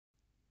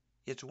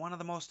It's one of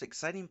the most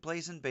exciting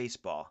plays in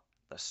baseball,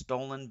 the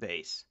stolen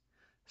base.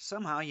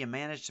 Somehow you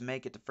manage to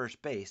make it to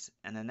first base,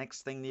 and the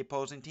next thing the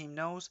opposing team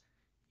knows,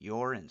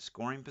 you're in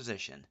scoring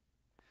position.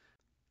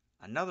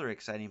 Another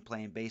exciting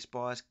play in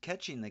baseball is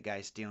catching the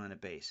guy stealing a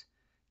base.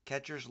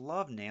 Catchers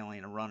love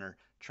nailing a runner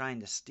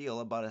trying to steal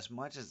about as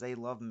much as they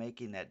love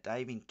making that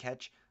diving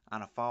catch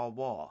on a foul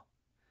ball.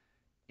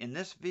 In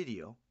this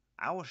video,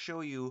 I will show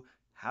you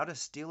how to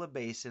steal a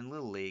base in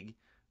Little League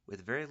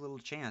with very little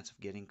chance of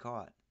getting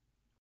caught.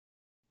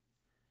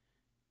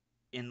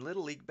 In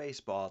Little League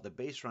Baseball, the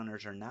base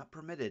runners are not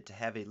permitted to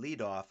have a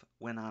leadoff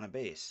when on a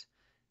base.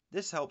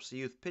 This helps the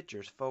youth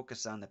pitchers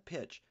focus on the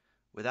pitch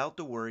without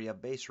the worry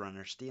of base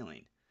runners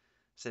stealing.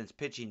 Since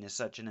pitching is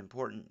such an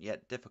important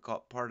yet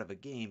difficult part of a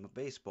game of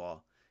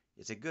baseball,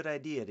 it's a good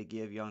idea to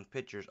give young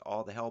pitchers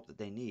all the help that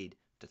they need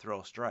to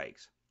throw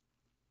strikes.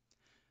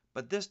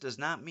 But this does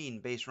not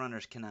mean base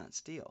runners cannot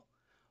steal.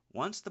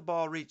 Once the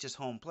ball reaches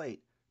home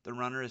plate, the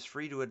runner is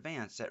free to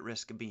advance at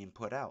risk of being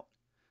put out.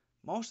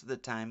 Most of the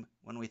time,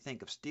 when we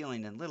think of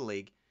stealing in Little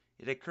League,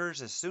 it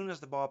occurs as soon as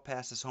the ball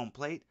passes home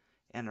plate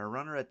and a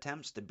runner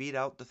attempts to beat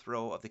out the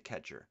throw of the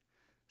catcher.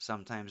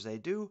 Sometimes they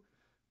do,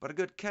 but a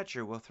good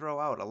catcher will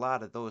throw out a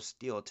lot of those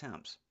steal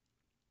attempts.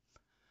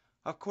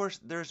 Of course,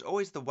 there's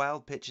always the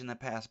wild pitch in the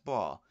pass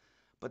ball,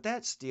 but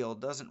that steal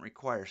doesn't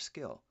require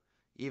skill.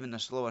 Even the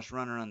slowest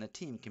runner on the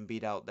team can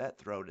beat out that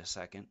throw to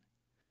second.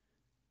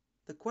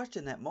 The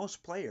question that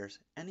most players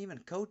and even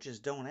coaches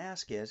don't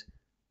ask is,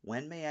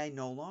 when may I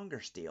no longer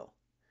steal?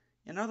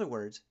 In other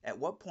words, at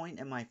what point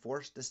am I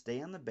forced to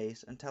stay on the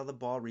base until the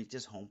ball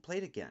reaches home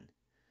plate again?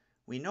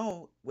 We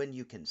know when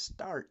you can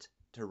start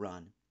to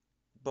run,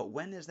 but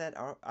when is that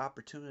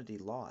opportunity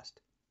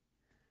lost?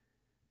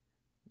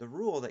 The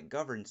rule that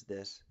governs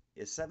this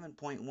is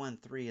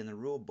 7.13 in the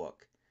rule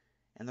book,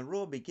 and the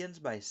rule begins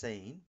by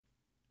saying,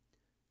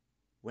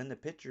 when the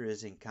pitcher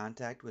is in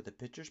contact with the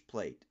pitcher's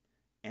plate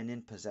and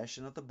in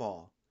possession of the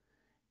ball,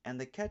 and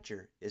the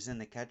catcher is in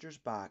the catcher's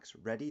box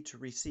ready to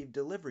receive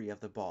delivery of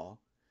the ball,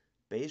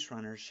 base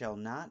runners shall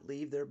not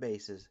leave their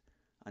bases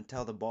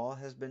until the ball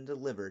has been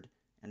delivered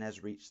and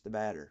has reached the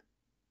batter.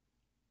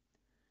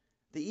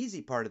 The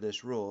easy part of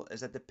this rule is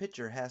that the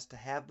pitcher has to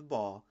have the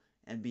ball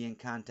and be in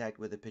contact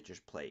with the pitcher's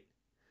plate.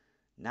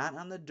 Not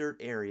on the dirt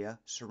area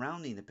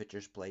surrounding the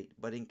pitcher's plate,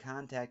 but in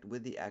contact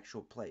with the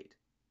actual plate.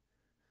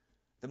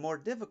 The more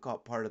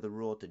difficult part of the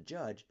rule to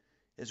judge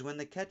is when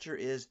the catcher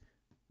is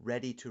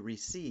ready to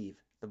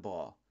receive the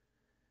ball.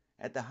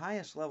 At the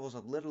highest levels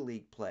of Little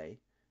League play,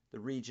 the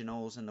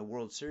regionals and the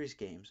World Series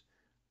games,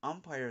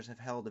 umpires have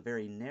held a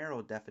very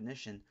narrow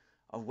definition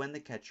of when the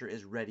catcher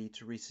is ready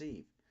to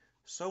receive,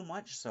 so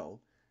much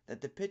so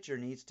that the pitcher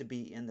needs to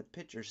be in the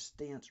pitcher's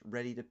stance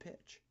ready to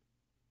pitch.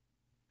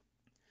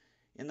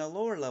 In the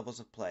lower levels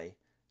of play,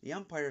 the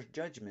umpire's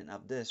judgment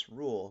of this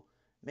rule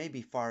may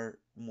be far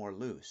more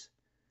loose,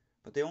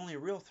 but the only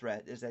real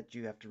threat is that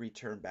you have to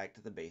return back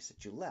to the base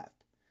that you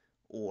left,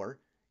 or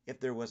if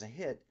there was a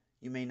hit,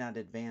 you may not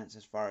advance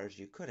as far as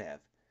you could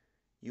have.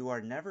 You are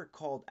never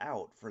called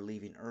out for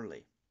leaving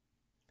early.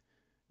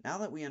 Now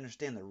that we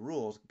understand the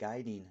rules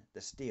guiding the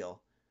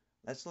steal,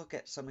 let's look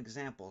at some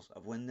examples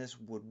of when this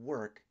would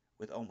work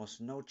with almost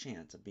no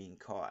chance of being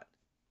caught.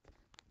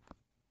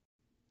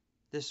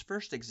 This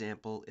first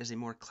example is a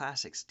more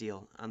classic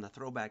steal on the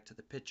throwback to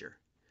the pitcher.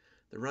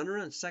 The runner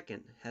on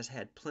second has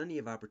had plenty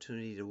of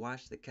opportunity to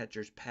watch the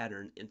catcher's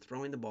pattern in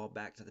throwing the ball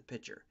back to the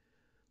pitcher.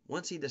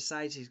 Once he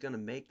decides he's going to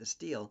make the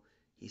steal,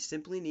 he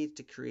simply needs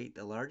to create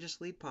the largest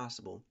lead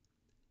possible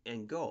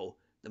and go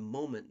the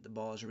moment the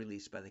ball is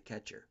released by the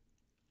catcher.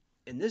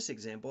 In this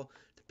example,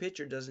 the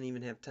pitcher doesn't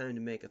even have time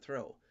to make a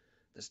throw.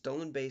 The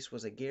stolen base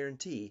was a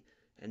guarantee,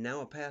 and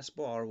now a pass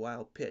ball or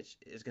wild pitch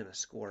is going to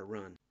score a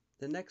run.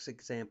 The next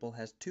example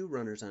has two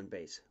runners on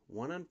base,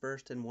 one on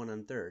first and one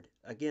on third.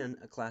 Again,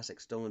 a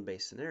classic stolen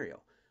base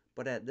scenario,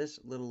 but at this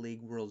Little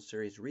League World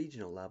Series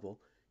regional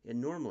level, it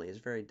normally is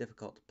very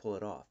difficult to pull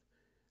it off.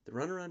 The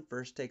runner on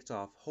first takes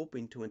off,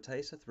 hoping to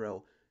entice a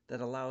throw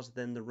that allows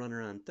then the runner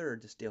on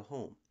third to steal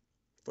home.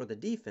 For the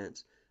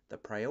defense, the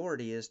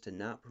priority is to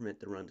not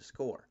permit the run to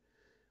score.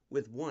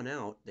 With one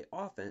out, the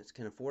offense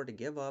can afford to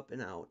give up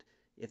an out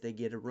if they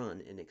get a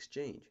run in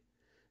exchange.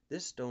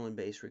 This stolen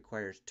base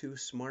requires two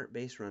smart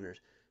base runners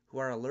who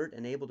are alert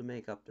and able to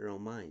make up their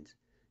own minds.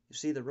 You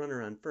see, the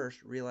runner on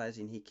first,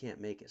 realizing he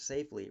can't make it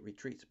safely,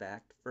 retreats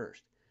back to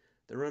first.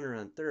 The runner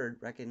on third,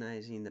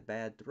 recognizing the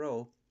bad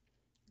throw,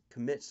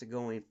 commits to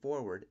going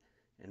forward,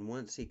 and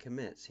once he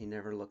commits, he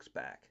never looks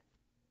back.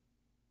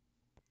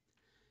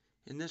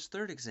 In this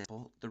third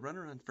example, the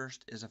runner on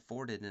first is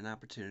afforded an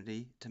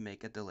opportunity to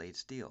make a delayed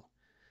steal.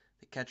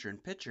 The catcher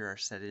and pitcher are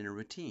set in a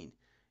routine,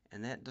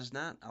 and that does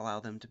not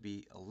allow them to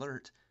be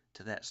alert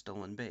to that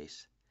stolen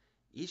base.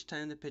 Each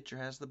time the pitcher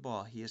has the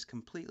ball, he is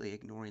completely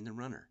ignoring the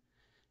runner.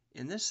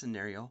 In this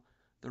scenario,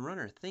 the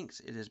runner thinks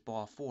it is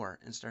ball four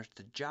and starts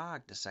to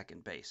jog to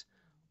second base,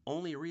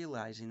 only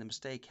realizing the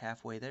mistake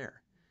halfway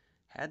there.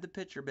 Had the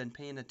pitcher been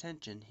paying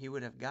attention, he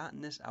would have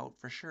gotten this out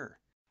for sure.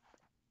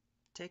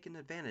 Taking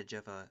advantage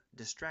of a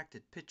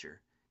distracted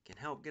pitcher, can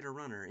help get a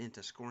runner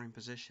into scoring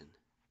position.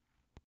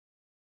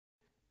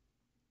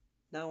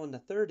 Now in the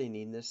third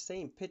inning, this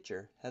same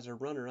pitcher has a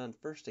runner on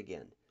first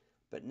again,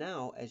 but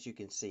now, as you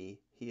can see,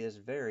 he is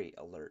very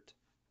alert.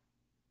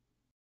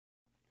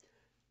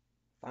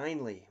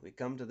 Finally, we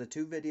come to the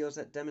two videos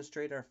that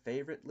demonstrate our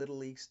favorite Little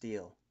League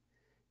steal.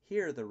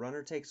 Here, the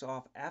runner takes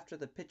off after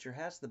the pitcher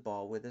has the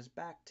ball with his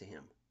back to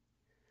him.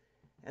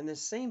 And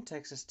this same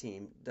Texas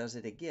team does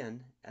it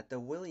again at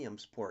the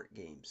Williamsport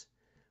games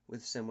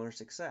with similar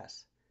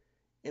success.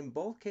 In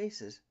both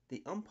cases,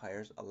 the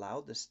umpires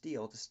allowed the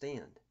steal to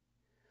stand.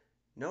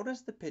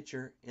 Notice the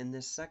pitcher in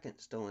this second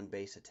stolen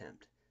base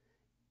attempt.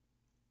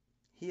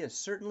 He is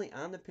certainly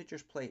on the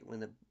pitcher's plate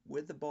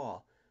with the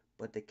ball,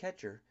 but the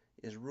catcher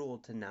is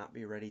ruled to not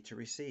be ready to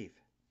receive.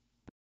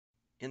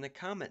 In the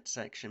comment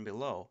section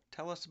below,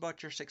 tell us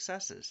about your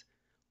successes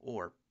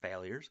or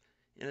failures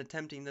in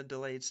attempting the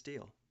delayed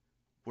steal.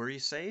 Were you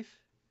safe?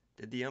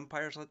 Did the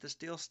umpires let the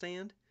steal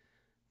stand?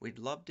 We'd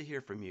love to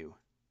hear from you.